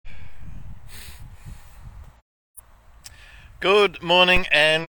Good morning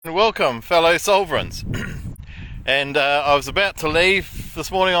and welcome, fellow Sovereigns. And I was about to leave this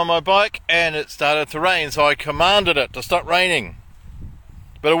morning on my bike and it started to rain, so I commanded it to stop raining,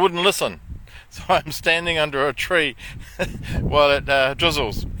 but it wouldn't listen. So I'm standing under a tree while it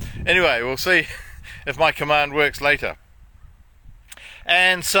drizzles. Anyway, we'll see if my command works later.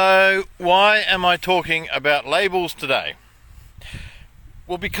 And so, why am I talking about labels today?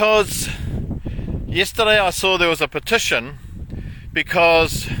 Well, because yesterday I saw there was a petition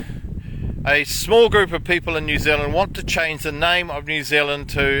because a small group of people in New Zealand want to change the name of New Zealand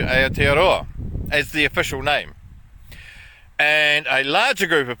to Aotearoa as the official name. And a larger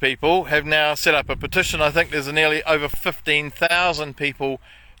group of people have now set up a petition. I think there's nearly over 15,000 people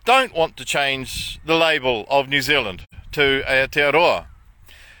don't want to change the label of New Zealand to Aotearoa.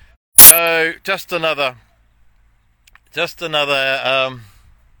 So just another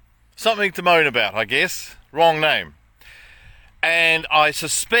something to moan about, I guess. Wrong name. And I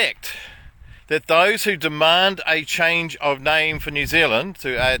suspect that those who demand a change of name for New Zealand to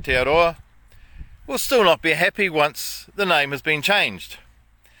Aotearoa will still not be happy once the name has been changed.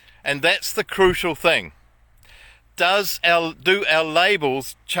 And that's the crucial thing. Do our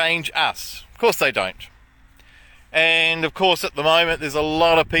labels change us? Of course they don't. And of course at the moment there's a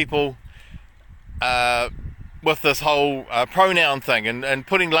lot of people with this whole pronoun thing and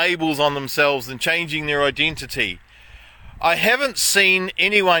putting labels on themselves and changing their identity. I haven't seen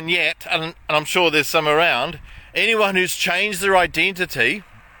anyone yet, and I'm sure there's some around, anyone who's changed their identity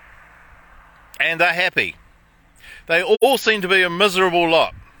and they're happy. They all seem to be a miserable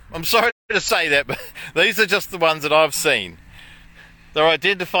lot. I'm sorry to say that, but these are just the ones that I've seen. They're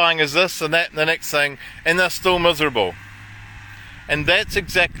identifying as this and that and the next thing, and they're still miserable. And that's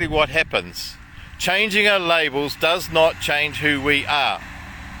exactly what happens. Changing our labels does not change who we are.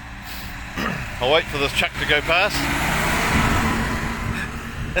 I'll wait for this truck to go past.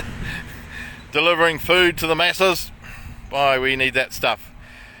 Delivering food to the masses. Why, we need that stuff.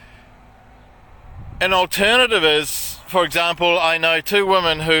 An alternative is, for example, I know two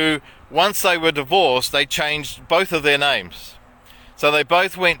women who, once they were divorced, they changed both of their names. So they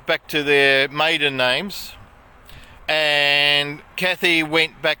both went back to their maiden names, and Kathy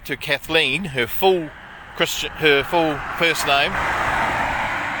went back to Kathleen, her full first name,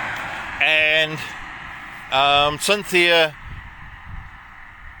 and Cynthia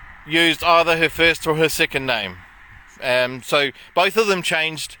used either her first or her second name. So both of them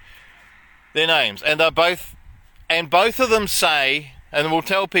changed their names, and both of them say, and will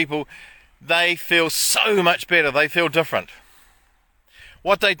tell people, they feel so much better, they feel different.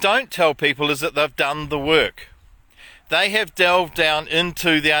 What they don't tell people is that they've done the work. They have delved down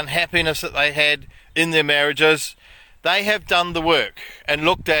into the unhappiness that they had in their marriages. They have done the work and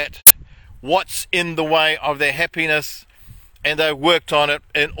looked at what's in the way of their happiness, and they've worked on it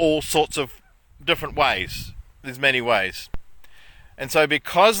in all sorts of different ways. There's many ways. And so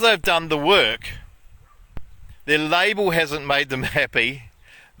because they've done the work, their label hasn't made them happy.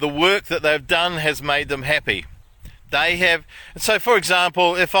 The work that they've done has made them happy. They have. So for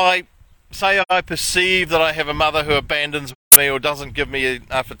example, if I perceive that I have a mother who abandons me or doesn't give me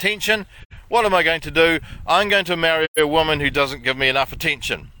enough attention, what am I going to do? I'm going to marry a woman who doesn't give me enough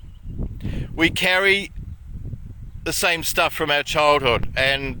attention. We carry the same stuff from our childhood,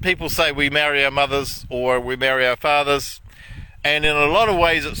 and people say we marry our mothers or we marry our fathers, and in a lot of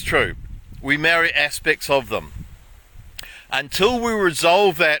ways it's true. We marry aspects of them. Until we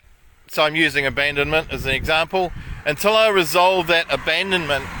resolve that, so I'm using abandonment as an example, until I resolve that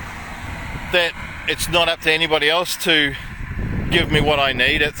abandonment, that it's not up to anybody else to give me what I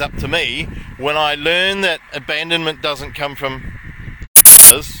need, it's up to me. When I learn that abandonment doesn't come from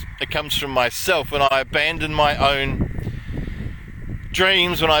others, it comes from myself. When I abandon my own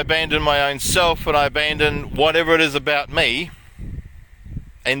dreams, when I abandon my own self, when I abandon whatever it is about me,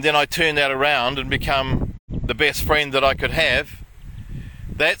 and then I turn that around and become the best friend that I could have,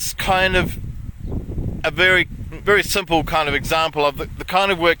 that's kind of a very, very simple kind of example of the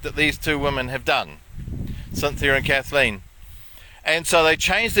kind of work that these two women have done, Cynthia and Kathleen. And so they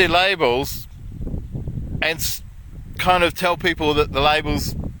changed their labels and kind of tell people that the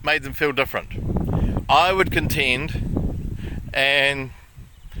labels made them feel different. I would contend, and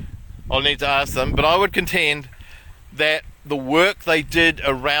I'll need to ask them, but I would contend that the work they did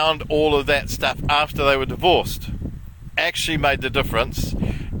around all of that stuff after they were divorced actually made the difference,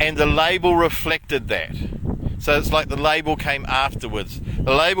 and the label reflected that. So it's like the label came afterwards.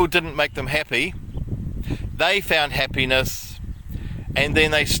 The label didn't make them happy. They found happiness, and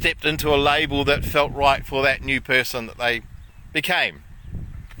then they stepped into a label that felt right for that new person that they became.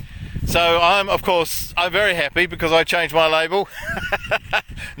 So I'm very happy because I changed my label.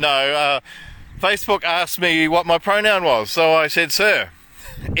 No, Facebook asked me what my pronoun was, so I said sir.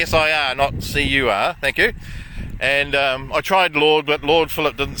 S-I-R, not C-U-R, thank you. And I tried Lord, but Lord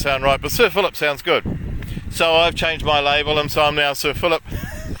Philip didn't sound right, but Sir Philip sounds good. So I've changed my label, and so I'm now Sir Philip.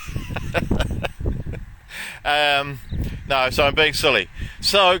 No, so I'm being silly.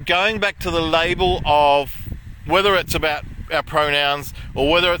 So going back to the label of whether it's about our pronouns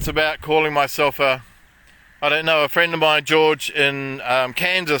or whether it's about calling myself a friend of mine, George, in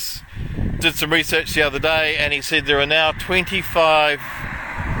Kansas, did some research the other day, and he said there are now 25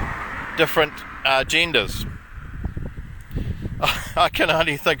 different genders. I can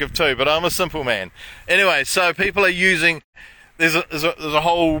only think of 2, but I'm a simple man. Anyway, so people are using, there's a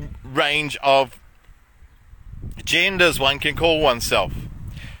whole range of genders one can call oneself,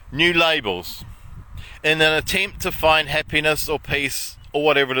 new labels, in an attempt to find happiness or peace or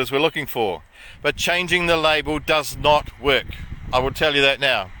whatever it is we're looking for. But changing the label does not work. I will tell you that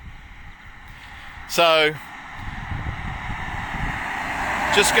now. So,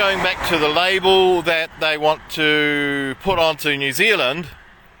 just going back to the label that they want to put onto New Zealand,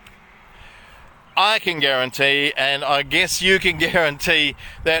 I can guarantee, and I guess you can guarantee,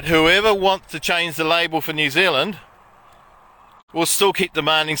 that whoever wants to change the label for New Zealand will still keep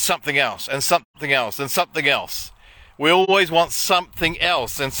demanding something else and something else and something else. We always want something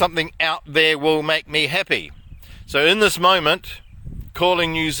else, and something out there will make me happy. So in this moment,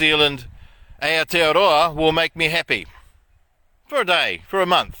 calling New Zealand Aotearoa will make me happy. For a day, for a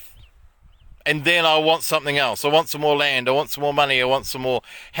month. And then I want something else. I want some more land, I want some more money, I want some more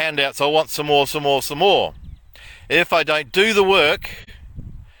handouts, I want some more. If I don't do the work,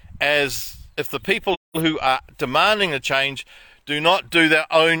 as if the people who are demanding the change do not do their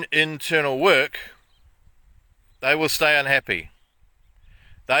own internal work, they will stay unhappy.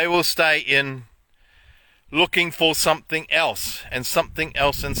 They will stay in looking for something else, and something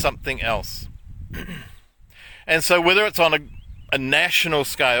else, and something else. And so whether it's on a national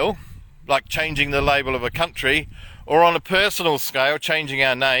scale, like changing the label of a country, or on a personal scale, changing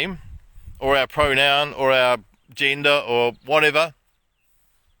our name, or our pronoun, or our gender, or whatever,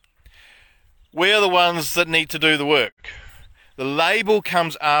 we're the ones that need to do the work. The label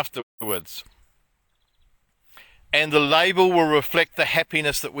comes afterwards. And the label will reflect the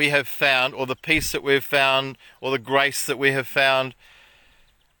happiness that we have found, or the peace that we've found, or the grace that we have found,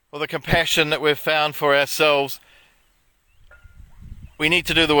 or the compassion that we've found for ourselves. We need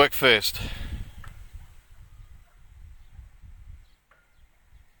to do the work first.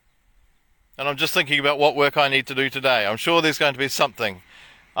 And I'm just thinking about what work I need to do today. I'm sure there's going to be something.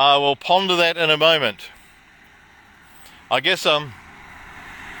 I will ponder that in a moment. I guess there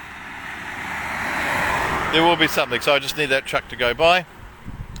will be something, so I just need that truck to go by.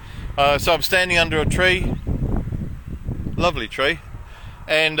 So I'm standing under a tree, lovely tree,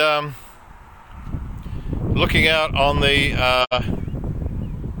 and looking out on the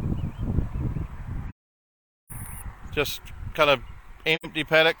just kind of empty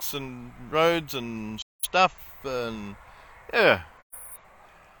paddocks and roads and stuff, and yeah.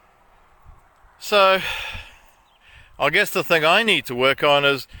 So I guess the thing I need to work on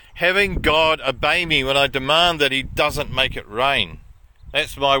is having God obey me when I demand that He doesn't make it rain.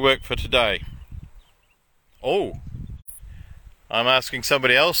 That's my work for today. Oh, I'm asking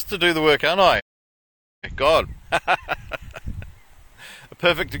somebody else to do the work, aren't I? God. A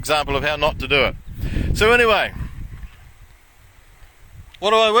perfect example of how not to do it. So anyway,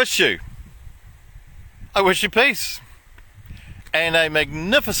 what do I wish you? I wish you peace and a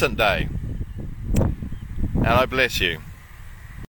magnificent day. And I bless you.